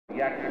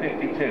Yak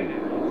 52.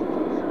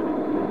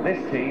 This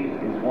team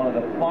is one of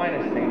the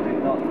finest teams,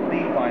 if not the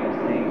finest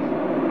teams,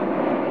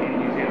 in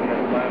New Zealand at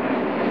the moment.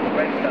 It's the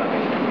Red Star.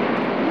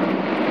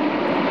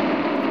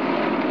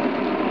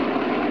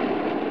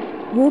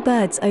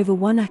 Warbirds over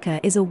Wanaka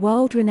is a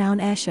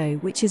world-renowned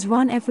airshow which is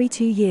run every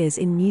 2 years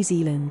in New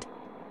Zealand.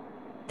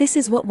 This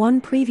is what one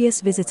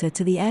previous visitor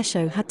to the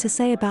airshow had to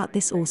say about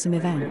this awesome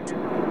event.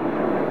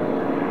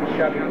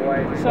 So,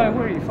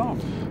 where are you from?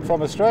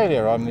 From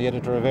Australia. I'm the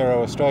editor of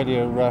Aero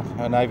Australia,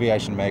 an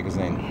aviation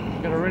magazine.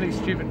 Got a really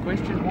stupid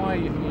question. Why are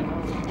you here?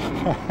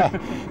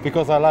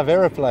 Because I love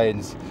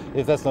aeroplanes.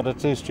 If that's not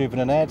too stupid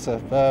an answer.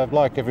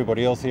 Like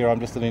everybody else here, I'm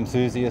just an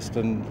enthusiast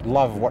and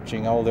love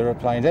watching old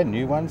aeroplanes and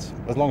new ones.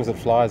 As long as it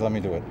flies, I'm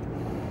into it.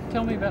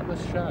 Tell me about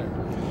this show.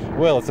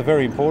 Well, it's a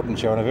very important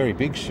show and a very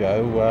big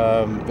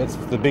show. It's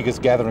the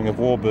biggest gathering of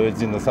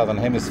warbirds in the Southern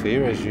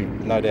Hemisphere, as you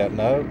no doubt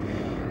know,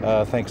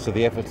 thanks to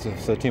the efforts of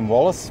Sir Tim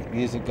Wallace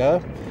years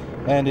ago.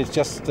 And it's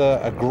just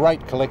a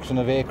great collection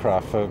of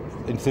aircraft for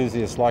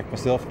enthusiasts like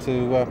myself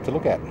to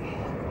look at.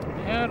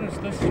 How does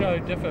this show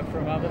differ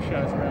from other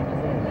shows around the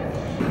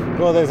world?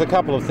 Well, there's a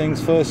couple of things.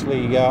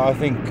 Firstly, I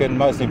think, and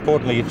most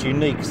importantly, its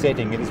unique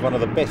setting. It is one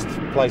of the best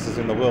places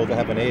in the world to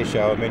have an air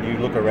show. I mean, you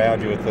look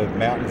around you at the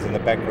mountains in the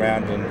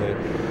background and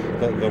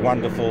the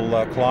wonderful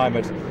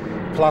climate.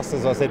 Plus,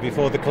 as I said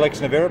before, the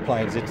collection of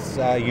aeroplanes. It's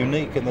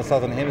unique in the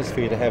Southern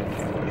Hemisphere to have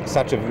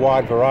such a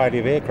wide variety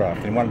of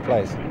aircraft in one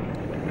place.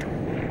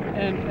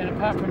 And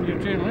apart from your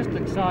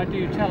journalistic side, do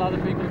you tell other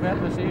people about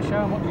this air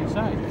show and what do you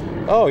say?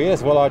 Oh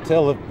yes, well I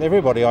tell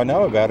everybody I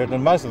know about it,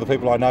 and most of the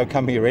people I know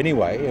come here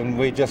anyway, and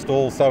we're just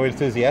all so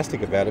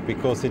enthusiastic about it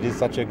because it is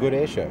such a good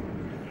air show.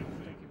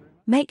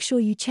 Make sure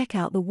you check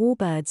out the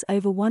Warbirds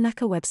over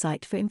Wanaka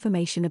website for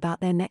information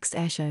about their next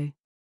airshow.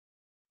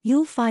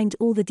 You'll find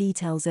all the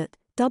details at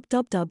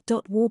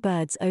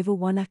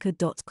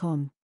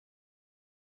www.warbbirdsoverwanaka.com.